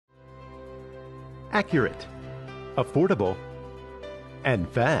accurate, affordable, and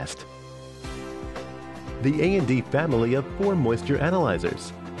fast. The A&D family of 4 moisture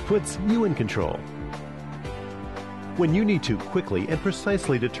analyzers puts you in control. When you need to quickly and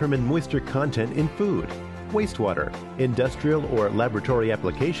precisely determine moisture content in food, wastewater, industrial or laboratory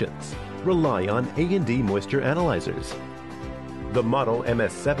applications, rely on A&D moisture analyzers. The model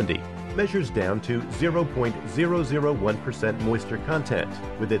MS70 measures down to 0.001% moisture content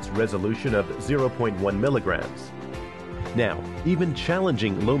with its resolution of 0.1 milligrams. Now, even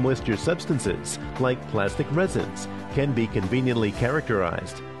challenging low moisture substances like plastic resins can be conveniently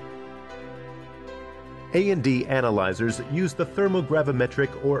characterized. A&D analyzers use the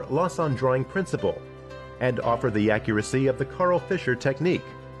thermogravimetric or loss on drawing principle and offer the accuracy of the Carl Fisher technique,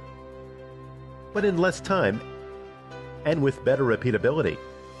 but in less time and with better repeatability.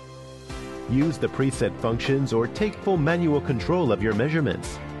 Use the preset functions or take full manual control of your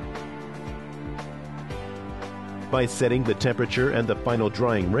measurements. By setting the temperature and the final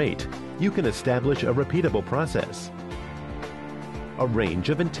drying rate, you can establish a repeatable process. A range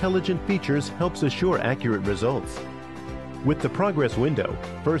of intelligent features helps assure accurate results. With the progress window,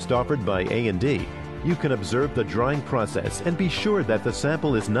 first offered by A&D, you can observe the drying process and be sure that the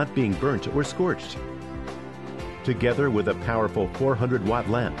sample is not being burnt or scorched. Together with a powerful 400-watt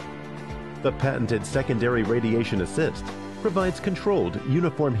lamp, the patented secondary radiation assist provides controlled,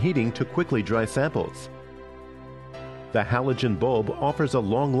 uniform heating to quickly dry samples. The halogen bulb offers a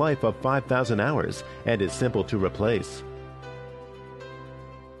long life of 5,000 hours and is simple to replace.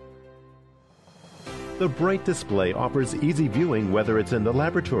 The bright display offers easy viewing whether it's in the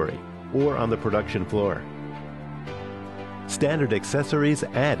laboratory or on the production floor. Standard accessories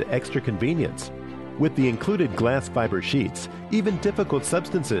add extra convenience. With the included glass fiber sheets, even difficult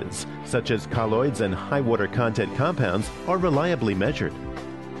substances such as colloids and high water content compounds are reliably measured.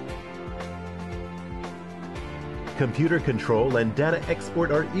 Computer control and data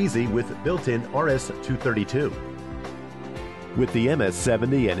export are easy with built-in RS-232. With the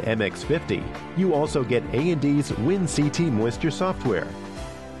MS70 and MX50, you also get A&D's WinCT moisture software,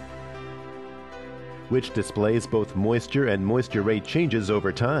 which displays both moisture and moisture rate changes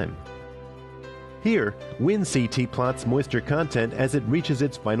over time. Here, WinCT plots moisture content as it reaches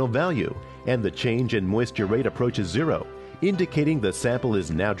its final value, and the change in moisture rate approaches 0, indicating the sample is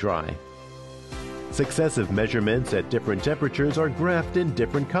now dry. Successive measurements at different temperatures are graphed in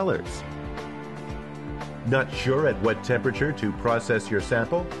different colors. Not sure at what temperature to process your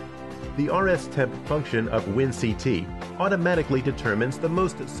sample? The RS-Temp function of WinCT automatically determines the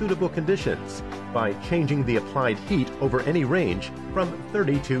most suitable conditions by changing the applied heat over any range from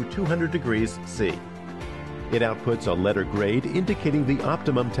 30 to 200 degrees C. It outputs a letter grade indicating the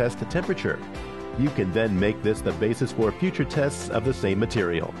optimum test temperature. You can then make this the basis for future tests of the same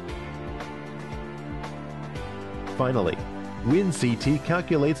material. Finally, WinCT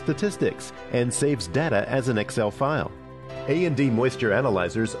calculates statistics and saves data as an Excel file. A&D moisture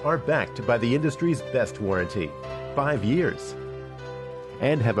analyzers are backed by the industry's best warranty, 5 years,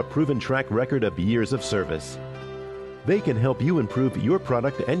 and have a proven track record of years of service. They can help you improve your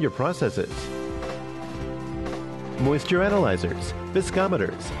product and your processes. Moisture analyzers,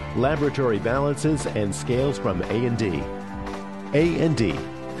 viscometers, laboratory balances, and scales from A&D. A&D,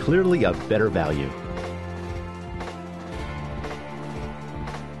 clearly a better value.